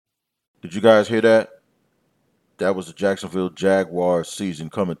Did you guys hear that? That was the Jacksonville Jaguars season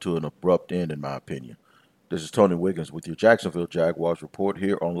coming to an abrupt end, in my opinion. This is Tony Wiggins with your Jacksonville Jaguars report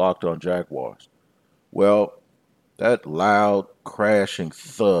here on Locked On Jaguars. Well, that loud crashing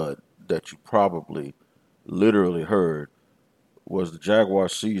thud that you probably literally heard was the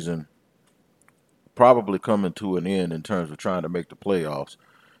Jaguars season probably coming to an end in terms of trying to make the playoffs.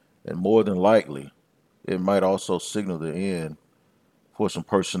 And more than likely, it might also signal the end for some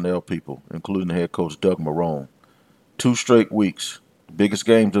personnel people, including head coach Doug Marrone. 2 straight weeks, the biggest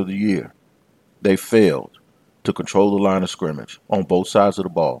games of the year, they failed to control the line of scrimmage on both sides of the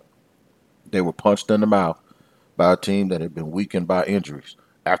ball. They were punched in the mouth by a team that had been weakened by injuries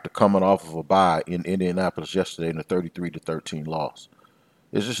after coming off of a bye in Indianapolis yesterday in a 33-13 loss.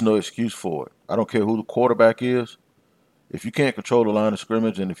 There's just no excuse for it. I don't care who the quarterback is. If you can't control the line of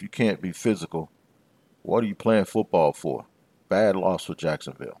scrimmage and if you can't be physical, what are you playing football for? Bad loss for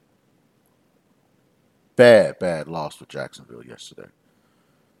Jacksonville. Bad loss for Jacksonville yesterday.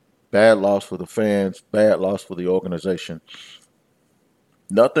 Bad loss for the fans, bad loss for the organization.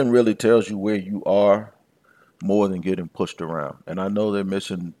 Nothing really tells you where you are more than getting pushed around. And I know they're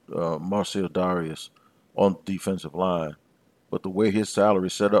missing Marcel Darius on the defensive line, but the way his salary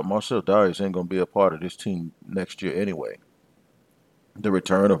is set up, Marcel Darius ain't going to be a part of this team next year anyway. The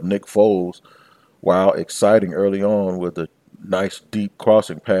return of Nick Foles, while exciting early on with a nice deep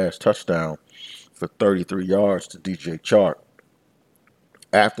crossing pass touchdown for 33 yards to DJ Chark.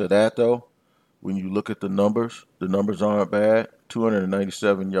 After that, though, when you look at the numbers aren't bad.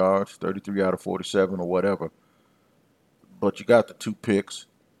 297 yards, 33 out of 47 or whatever. But you got the 2 picks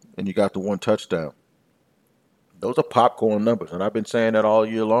and you got the 1 touchdown. Those are popcorn numbers, and I've been saying that all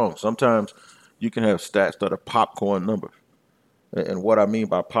year long. Sometimes you can have stats that are popcorn numbers. And what I mean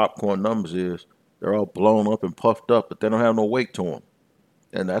by popcorn numbers is they're all blown up and puffed up, but they don't have no weight to them.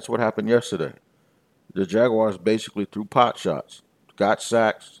 And that's what happened yesterday. The Jaguars basically threw pot shots, got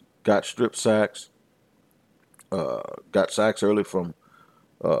sacks, got strip sacks, got sacks early from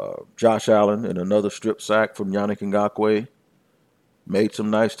Josh Allen and another strip sack from Yannick Ngakoue. Made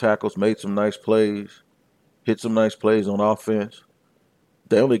some nice tackles, made some nice plays, hit some nice plays on offense.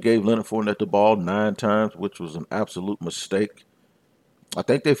 They only gave Leonard Fournette the ball 9 times, which was an absolute mistake. I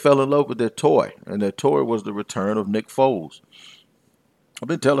think they fell in love with their toy, and their toy was the return of Nick Foles. I've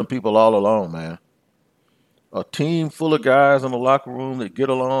been telling people all along, man. A team full of guys in the locker room that get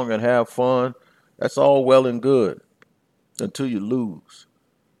along and have fun, that's all well and good until you lose.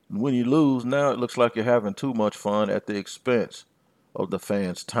 And when you lose, now it looks like you're having too much fun at the expense of the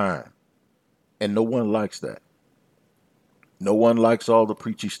fans' time. And no one likes that. No one likes all the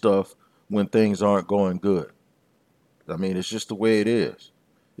preachy stuff when things aren't going good. I mean, it's just the way it is.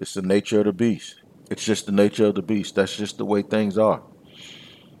 It's the nature of the beast. It's just the nature of the beast. That's just the way things are.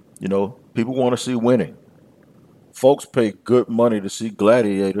 You know, people want to see winning. Folks pay good money to see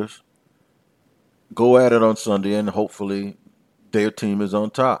gladiators go at it on Sunday, and hopefully their team is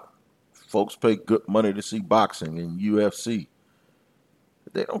on top. Folks pay good money to see boxing and UFC.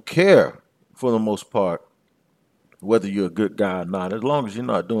 They don't care, for the most part, whether you're a good guy or not, as long as you're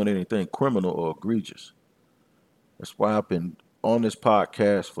not doing anything criminal or egregious. That's why I've been on this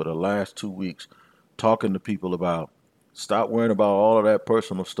podcast for the last 2 weeks talking to people about stop worrying about all of that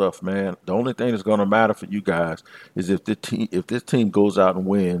personal stuff, man. The only thing that's going to matter for you guys is if this team goes out and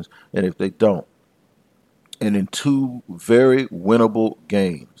wins, and if they don't. And in 2 very winnable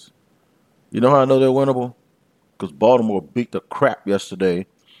games. You know how I know they're winnable? Because Baltimore beat the crap yesterday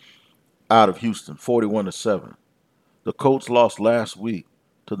out of Houston, 41-7. The Colts lost last week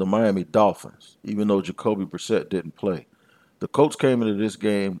to the Miami Dolphins, even though Jacoby Brissett didn't play. The Colts came into this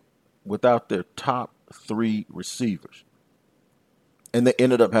game without their top 3 receivers. And they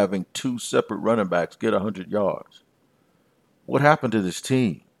ended up having 2 separate running backs get 100 yards. What happened to this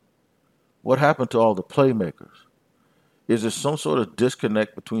team? What happened to all the playmakers? Is there some sort of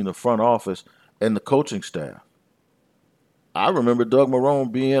disconnect between the front office and the coaching staff? I remember Doug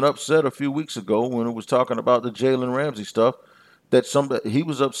Marrone being upset a few weeks ago when it was talking about the Jalen Ramsey stuff, that he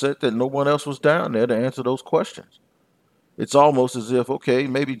was upset that no one else was down there to answer those questions. It's almost as if, okay,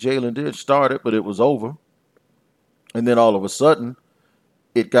 maybe Jalen did start it, but it was over. And then all of a sudden,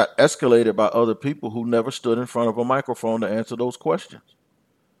 it got escalated by other people who never stood in front of a microphone to answer those questions.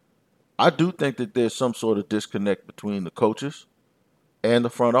 I do think that there's some sort of disconnect between the coaches and the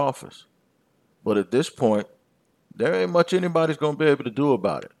front office. But at this point, there ain't much anybody's going to be able to do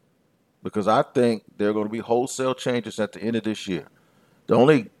about it, because I think there are going to be wholesale changes at the end of this year. The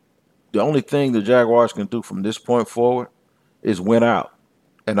only thing the Jaguars can do from this point forward is win out.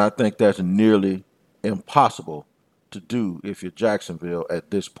 And I think that's nearly impossible to do if you're Jacksonville at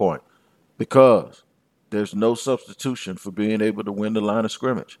this point. because there's no substitution for being able to win the line of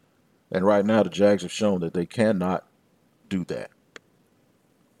scrimmage. And right now, the Jags have shown that they cannot do that.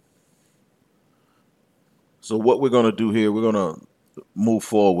 So what we're going to do here, we're going to move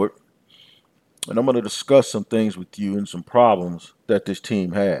forward, and I'm going to discuss some things with you and some problems that this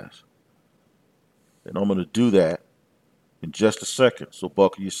team has. And I'm going to do that in just a second. So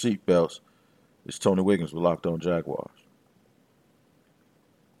buckle your seatbelts. It's Tony Wiggins with Locked On Jaguars.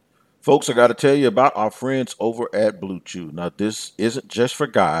 Folks, I got to tell you about our friends over at Blue Chew. Now, this isn't just for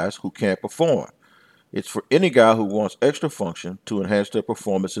guys who can't perform. It's for any guy who wants extra function to enhance their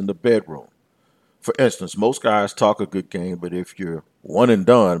performance in the bedroom. For instance, most guys talk a good game, but if you're one and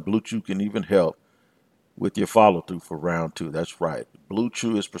done, Blue Chew can even help with your follow-through for round two. That's right. Blue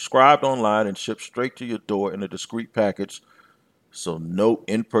Chew is prescribed online and shipped straight to your door in a discreet package, so no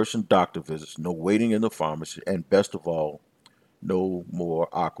in-person doctor visits, no waiting in the pharmacy, and best of all, no more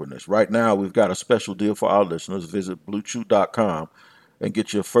awkwardness. Right now, we've got a special deal for our listeners. Visit BlueChew.com and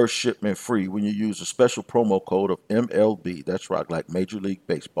get your first shipment free when you use a special promo code of MLB. That's right, like Major League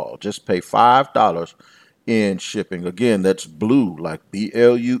Baseball. Just pay $5 in shipping. Again, that's blue, like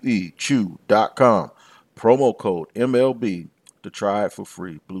BLUE, chew.com. Promo code MLB to try it for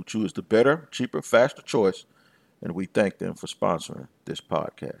free. Blue Chew is the better, cheaper, faster choice, and we thank them for sponsoring this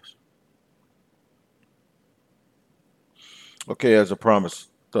podcast. Okay, as I promised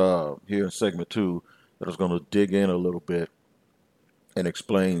here in segment 2, that I was going to dig in a little bit and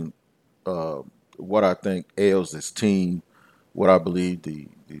explain what I think ails this team, what I believe the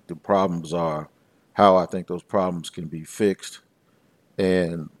problems are, how I think those problems can be fixed,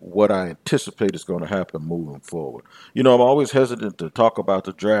 and what I anticipate is going to happen moving forward. You know, I'm always hesitant to talk about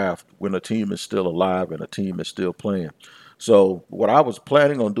the draft when a team is still alive and a team is still playing. So what I was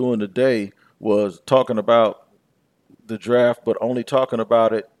planning on doing today was talking about the draft, but only talking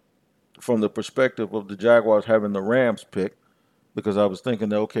about it from the perspective of the Jaguars having the Rams pick, because I was thinking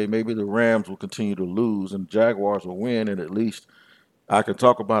that, okay, maybe the Rams will continue to lose and Jaguars will win, and at least I can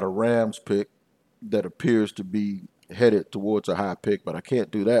talk about a Rams pick that appears to be headed towards a high pick, but I can't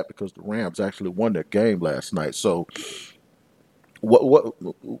do that because the Rams actually won their game last night. So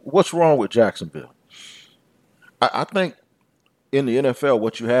what's wrong with Jacksonville? I think in the NFL,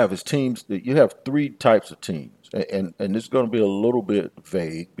 what you have is teams that you have 3 types of teams, and it's going to be a little bit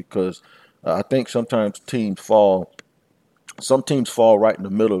vague because I think sometimes some teams fall right in the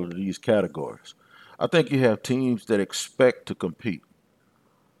middle of these categories. I think you have teams that expect to compete.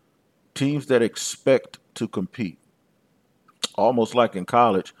 Teams that expect to compete. Almost like in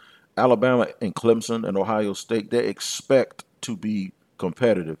college, Alabama and Clemson and Ohio State, they expect to be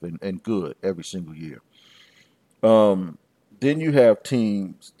competitive and good every single year. Then you have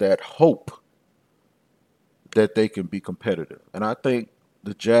teams that hope that they can be competitive. And I think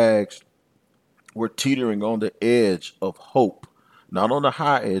the Jags were teetering on the edge of hope, not on the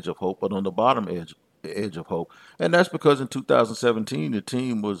high edge of hope, but on the bottom edge of hope. And that's because in 2017, the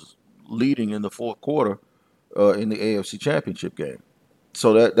team was leading in the fourth quarter in the AFC Championship game.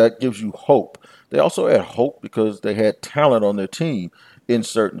 So that gives you hope. They also had hope because they had talent on their team in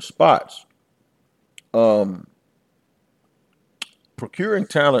certain spots. Procuring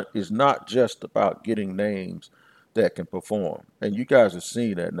talent is not just about getting names that can perform. And you guys have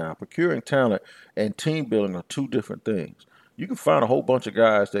seen that now. Procuring talent and team building are 2 different things. You can find a whole bunch of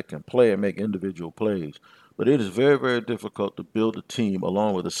guys that can play and make individual plays, but it is very, very difficult to build a team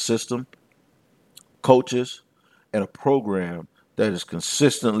along with a system, coaches, and a program that is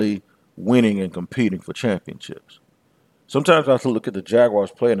consistently winning and competing for championships. Sometimes I have to look at the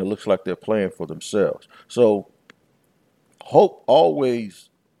Jaguars play and it looks like they're playing for themselves. So hope always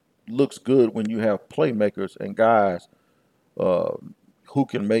looks good when you have playmakers and guys who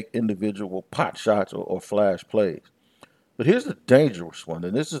can make individual pot shots or flash plays. But here's the dangerous one,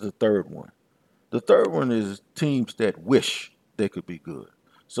 and this is the third one. The third one is teams that wish they could be good.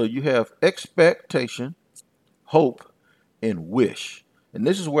 So you have expectation, hope, and wish. And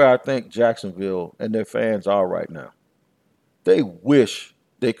this is where I think Jacksonville and their fans are right now. They wish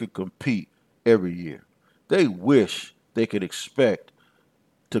they could compete every year. They wish they could expect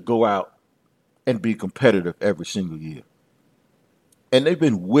to go out and be competitive every single year. And they've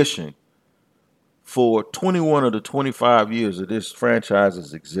been wishing for 21 of the 25 years of this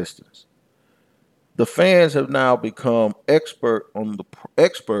franchise's existence. The fans have now become experts on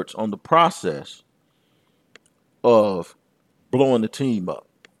the process of blowing the team up.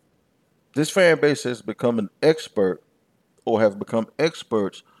 This fan base has become an expert or have become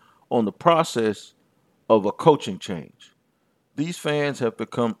experts on the process of a coaching change. These fans have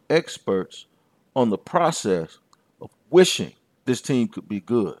become experts on the process of wishing this team could be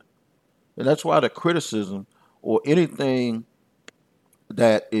good. And that's why the criticism or anything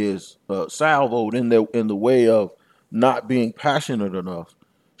that is salvoed in the way of not being passionate enough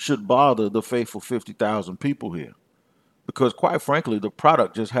should bother the faithful 50,000 people here. Because quite frankly, the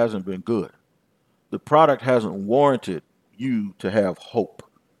product just hasn't been good. The product hasn't warranted you to have hope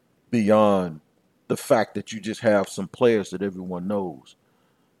beyond the fact that you just have some players that everyone knows.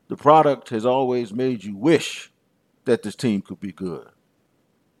 The product has always made you wish that this team could be good.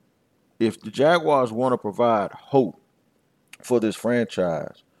 If the Jaguars want to provide hope for this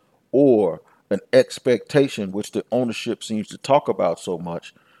franchise or an expectation, which the ownership seems to talk about so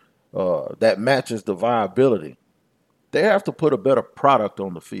much, that matches the viability, they have to put a better product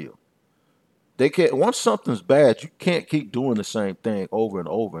on the field. They can't. Once something's bad, you can't keep doing the same thing over and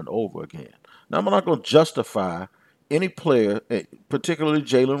over and over again. Now, I'm not going to justify any player, particularly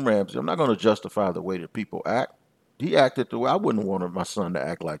Jalen Ramsey. I'm not going to justify the way that people act. He acted the way I wouldn't have wanted my son to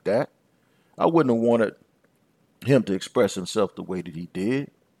act like that. I wouldn't have wanted him to express himself the way that he did.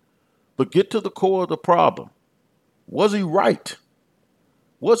 But get to the core of the problem. Was he right?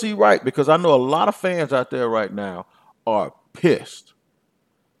 Was he right? Because I know a lot of fans out there right now are pissed.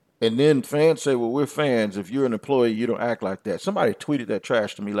 And then fans say, well, we're fans. If you're an employee, you don't act like that. Somebody tweeted that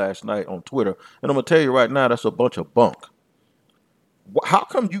trash to me last night on Twitter. And I'm going to tell you right now, that's a bunch of bunk. How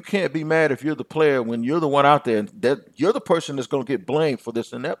come you can't be mad if you're the player when you're the one out there and that you're the person that's going to get blamed for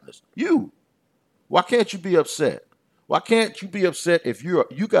this ineptness? You. Why can't you be upset? Why can't you be upset if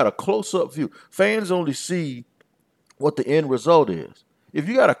you got a close-up view? Fans only see what the end result is. If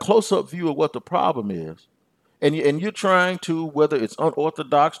you got a close-up view of what the problem is, and you're trying to, whether it's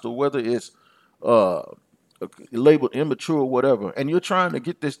unorthodox or whether it's labeled immature or whatever, and you're trying to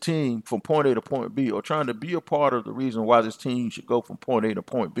get this team from point A to point B, or trying to be a part of the reason why this team should go from point A to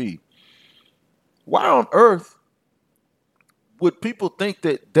point B, why on earth would people think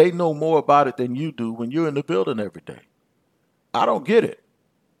that they know more about it than you do when you're in the building every day? I don't get it.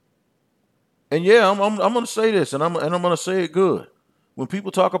 And yeah, I'm going to say this, and I'm going to say it good. When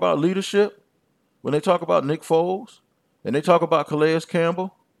people talk about leadership, when they talk about Nick Foles and they talk about Calais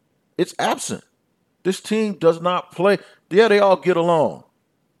Campbell, it's absent. This team does not play. Yeah, they all get along.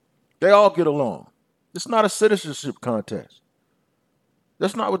 They all get along. It's not a citizenship contest.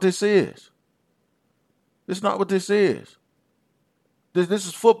 That's not what this is. It's not what this is. This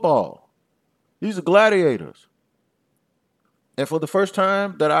is football. These are gladiators. And for the first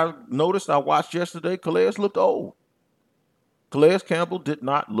time that I noticed, I watched yesterday, Calais looked old. Calais Campbell did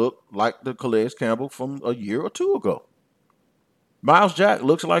not look like the Calais Campbell from a year or two ago. Miles Jack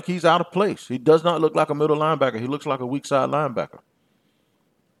looks like he's out of place. He does not look like a middle linebacker. He looks like a weak side linebacker.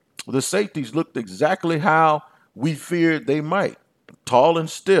 The safeties looked exactly how we feared they might. Tall and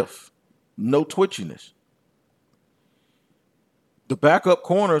stiff. No twitchiness. The backup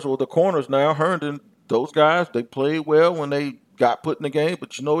corners, or the corners now, Herndon, those guys, they played well when they got put in the game.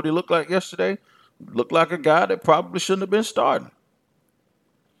 But you know what he looked like yesterday? Looked like a guy that probably shouldn't have been starting.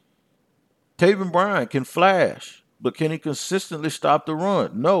 Taven Bryan can flash, but can he consistently stop the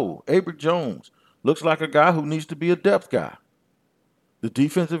run? No. Abry Jones looks like a guy who needs to be a depth guy. The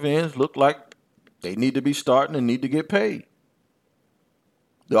defensive ends look like they need to be starting and need to get paid.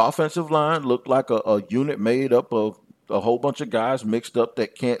 The offensive line looked like a unit made up of a whole bunch of guys mixed up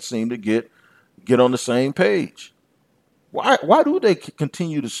that can't seem to get on the same page. Why do they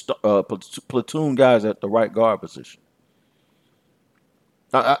continue to platoon guys at the right guard position?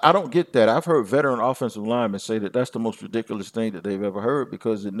 I don't get that. I've heard veteran offensive linemen say that that's the most ridiculous thing that they've ever heard,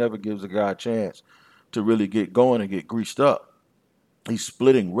 because it never gives a guy a chance to really get going and get greased up. He's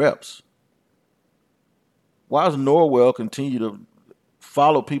splitting reps. Why does Norwell continue to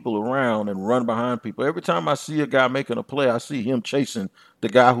follow people around and run behind people? Every time I see a guy making a play, I see him chasing the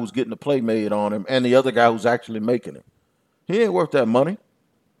guy who's getting the play made on him and the other guy who's actually making it. He ain't worth that money.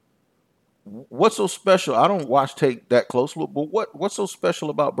 What's so special? I don't watch tape that closely, but what's so special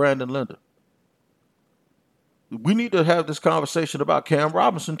about Brandon Linder? We need to have this conversation about Cam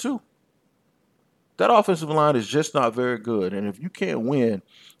Robinson too. That offensive line is just not very good. And if you can't win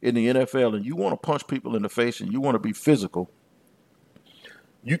in the NFL and you want to punch people in the face and you want to be physical,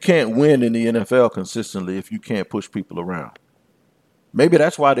 you can't win in the NFL consistently if you can't push people around. Maybe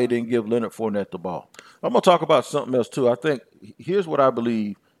that's why they didn't give Leonard Fournette the ball. I'm going to talk about something else too. I think here's what I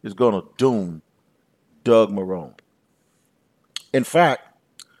believe is going to doom Doug Marrone. In fact,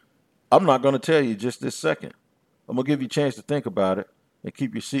 I'm not going to tell you just this second. I'm going to give you a chance to think about it and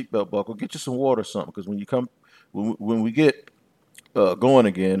keep your seatbelt buckled. Get you some water or something, because when we get going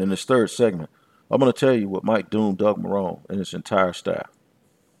again in this third segment, I'm going to tell you what might doom Doug Marrone and his entire staff.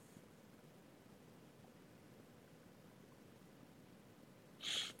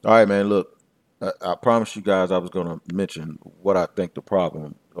 All right, man. Look, I promised you guys I was going to mention what I think the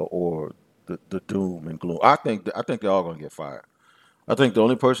problem or the doom and gloom. I think they're all going to get fired. I think the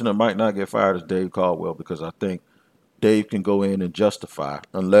only person that might not get fired is Dave Caldwell because I think Dave can go in and justify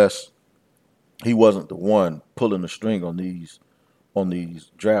unless he wasn't the one pulling the string on these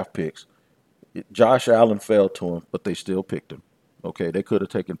draft picks. Josh Allen fell to him, but they still picked him. Okay, they could have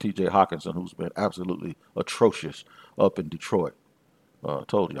taken T.J. Hawkinson, who's been absolutely atrocious up in Detroit.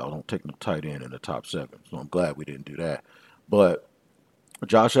 Told y'all don't take no tight end in the top 7, so I'm glad we didn't do that. But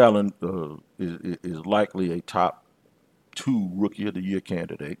Josh Allen is likely a top 2 rookie of the year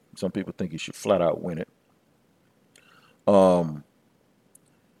candidate. Some people think he should flat out win it. Um,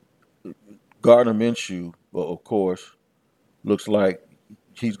 Gardner Minshew, well, of course, looks like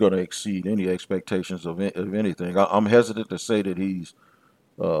he's going to exceed any expectations of anything. I'm hesitant to say that he's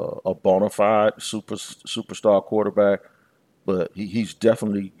a bona fide superstar quarterback, but he's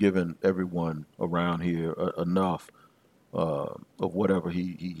definitely given everyone around here enough of whatever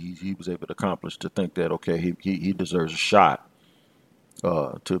he was able to accomplish to think that okay he deserves a shot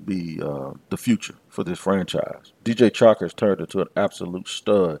to be the future for this franchise. DJ Chalk has turned into an absolute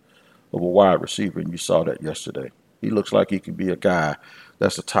stud of a wide receiver, and you saw that yesterday. He looks like he can be a guy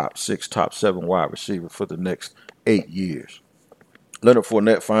that's a top 6, top 7 wide receiver for the next 8 years. Leonard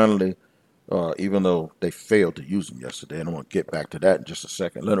Fournette finally, even though they failed to use him yesterday, and I'm going to get back to that in just a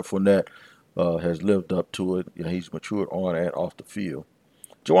second. Leonard Fournette has lived up to it. You know, he's matured on and off the field.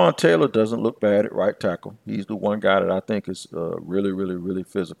 Jawan Taylor doesn't look bad at right tackle. He's the one guy that I think is really, really, really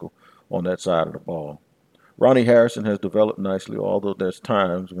physical on that side of the ball. Ronnie Harrison has developed nicely, although there's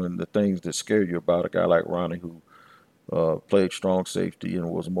times when the things that scare you about a guy like Ronnie, who played strong safety and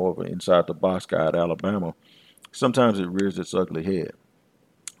was more of an inside the box guy at Alabama, sometimes it rears its ugly head.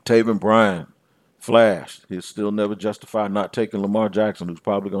 Taven Bryan flashed. He'll still never justify not taking Lamar Jackson, who's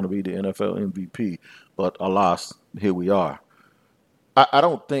probably going to be the NFL MVP. But alas, here we are. I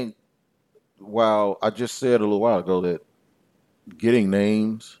don't think, while I just said a little while ago that getting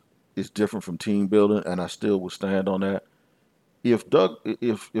names is different from team building, and I still would stand on that. If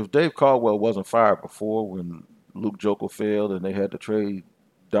Dave Caldwell wasn't fired before when Luke Jokel failed and they had to trade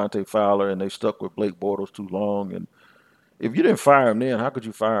Dante Fowler and they stuck with Blake Bortles too long, and if you didn't fire him then, how could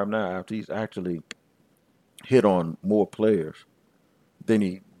you fire him now after he's actually hit on more players than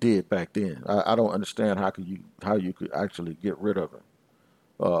he did back then? I don't understand how you could actually get rid of him.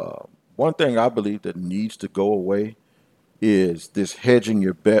 One thing I believe that needs to go away is this hedging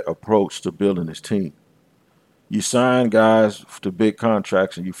your bet approach to building this team. You sign guys to big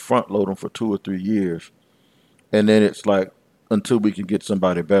contracts and you front load them for 2 or 3 years, and then it's like until we can get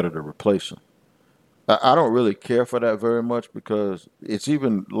somebody better to replace them. I don't really care for that very much because it's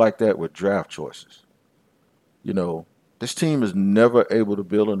even like that with draft choices. You know, this team is never able to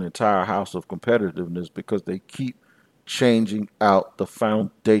build an entire house of competitiveness because they keep changing out the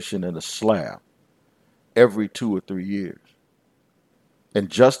foundation and the slab every 2 or 3 years and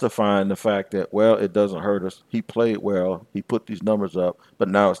justifying the fact that, well, it doesn't hurt us. He played well. He put these numbers up, but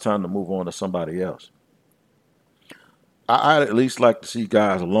now it's time to move on to somebody else. I'd at least like to see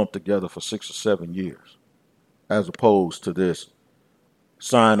guys lumped together for 6 or 7 years as opposed to this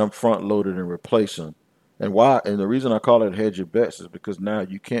sign them front loaded and replace them. And why? And the reason I call it hedge your bets is because now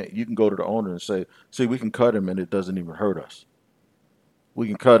you can go to the owner and say, see, we can cut him and it doesn't even hurt us. We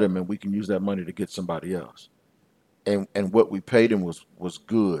can cut him and we can use that money to get somebody else. And what we paid him was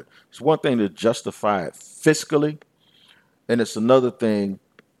good. It's one thing to justify it fiscally, and it's another thing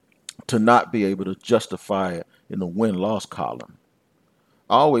to not be able to justify it in the win-loss column.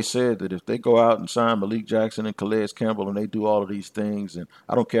 I always said that if they go out and sign Malik Jackson and Calais Campbell and they do all of these things, and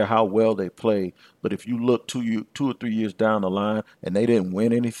I don't care how well they play, but if you look 2 or 3 years down the line and they didn't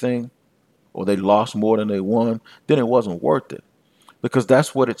win anything or they lost more than they won, then it wasn't worth it because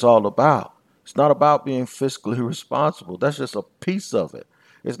that's what it's all about. It's not about being fiscally responsible. That's just a piece of it.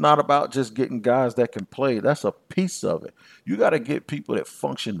 It's not about just getting guys that can play. That's a piece of it. You got to get people that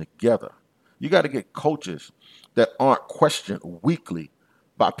function together. You got to get coaches that aren't questioned weekly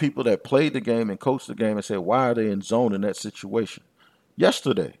by people that played the game and coached the game and say, why are they in zone in that situation?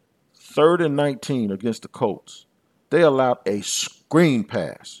 Yesterday, 3rd and 19 against the Colts, they allowed a screen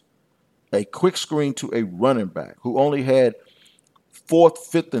pass, a quick screen to a running back who only had 4th,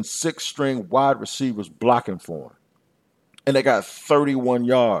 5th, and 6th string wide receivers blocking for him. And they got 31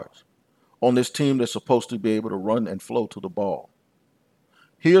 yards on this team that's supposed to be able to run and flow to the ball.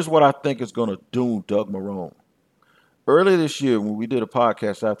 Here's what I think is going to doom Doug Marrone. Earlier this year, when we did a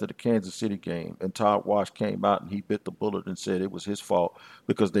podcast after the Kansas City game, and Todd Wash came out and he bit the bullet and said it was his fault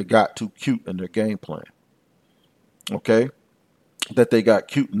because they got too cute in their game plan. Okay? that they got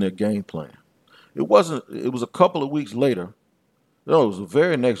cute in their game plan. It wasn't. It was a couple of weeks later. No, it was the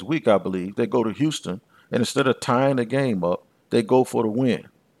very next week, I believe. They go to Houston, and instead of tying the game up, they go for the win.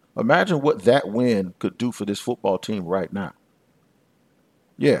 Imagine what that win could do for this football team right now.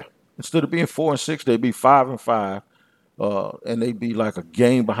 Yeah, instead of being 4-6, they'd be 5-5, and they'd be like a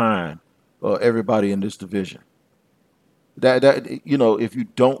game behind everybody in this division. If you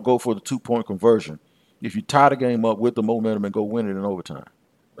don't go for the 2-point conversion, if you tie the game up with the momentum and go win it in overtime,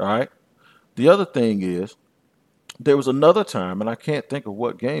 all right. The other thing is there was another time, and I can't think of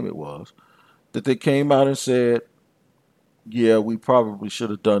what game it was, that they came out and said, "Yeah, we probably should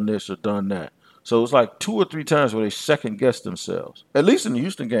have done this or done that." So it was like 2 or 3 times where they second guessed themselves. At least in the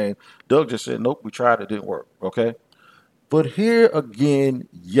Houston game, Doug just said, "Nope, we tried, it didn't work." Okay, but here again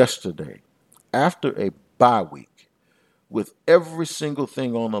yesterday, after a bye week, with every single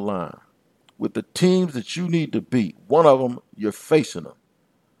thing on the line, with the teams that you need to beat, one of them you're facing them,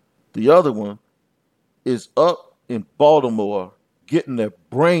 the other one is up in Baltimore getting their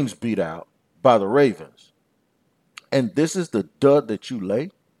brains beat out by the Ravens. And this is the dud that you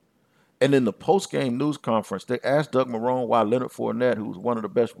lay. And in the post-game news conference, they asked Doug Marrone why Leonard Fournette, who was one of the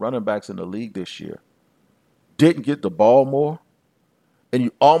best running backs in the league this year, didn't get the ball more. And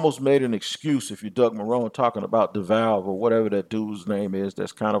you almost made an excuse if you're Doug Marrone talking about DeValve or whatever that dude's name is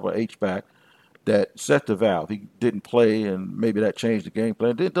that's kind of an H-back that set the valve. He didn't play, and maybe that changed the game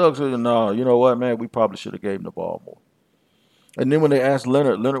plan. Then Doug said, "No, you know what, man? We probably should have gave him the ball more." And then when they asked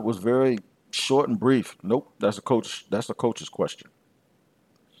Leonard, Leonard was very short and brief. "Nope, that's a coach. That's a coach's question."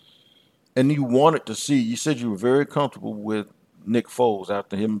 And you wanted to see. You said you were very comfortable with Nick Foles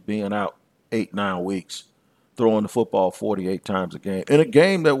after him being out 8-9 weeks, throwing the football 48 times a game in a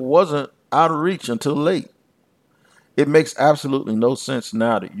game that wasn't out of reach until late. It makes absolutely no sense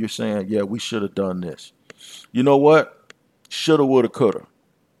now that you're saying, "Yeah, we should have done this." You know what? Shoulda, woulda, coulda.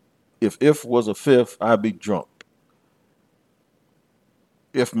 If was a fifth, I'd be drunk.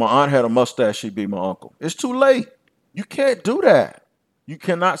 If my aunt had a mustache, she'd be my uncle. It's too late. You can't do that. You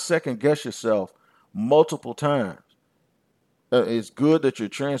cannot second guess yourself multiple times. It's good that you're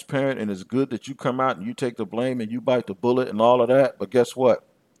transparent, and it's good that you come out and you take the blame and you bite the bullet and all of that. But guess what?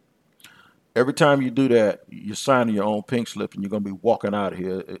 Every time you do that, you're signing your own pink slip, and you're going to be walking out of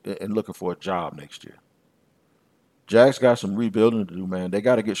here and looking for a job next year. Jags got some rebuilding to do, man. They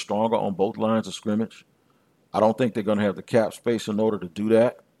got to get stronger on both lines of scrimmage. I don't think they're going to have the cap space in order to do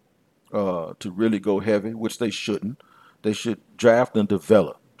that, to really go heavy, which they shouldn't. They should draft and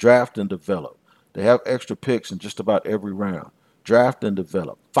develop. Draft and develop. They have extra picks in just about every round. Draft and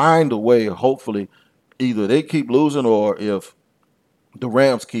develop. Find a way, hopefully, either they keep losing or if the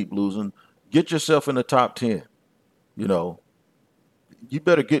Rams keep losing, get yourself in the top 10. You know, you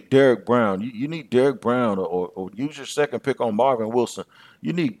better get Derek Brown. You need Derek Brown or use your second pick on Marvin Wilson.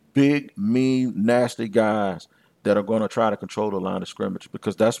 You need big, mean, nasty guys that are going to try to control the line of scrimmage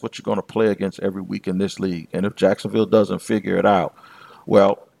because that's what you're going to play against every week in this league. And if Jacksonville doesn't figure it out,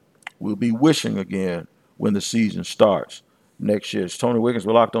 well, we'll be wishing again when the season starts next year. It's Tony Wiggins.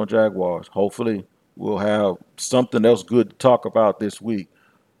 We're Locked On Jaguars. Hopefully we'll have something else good to talk about this week.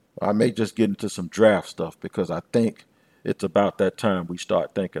 I may just get into some draft stuff because I think it's about that time we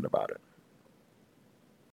start thinking about it.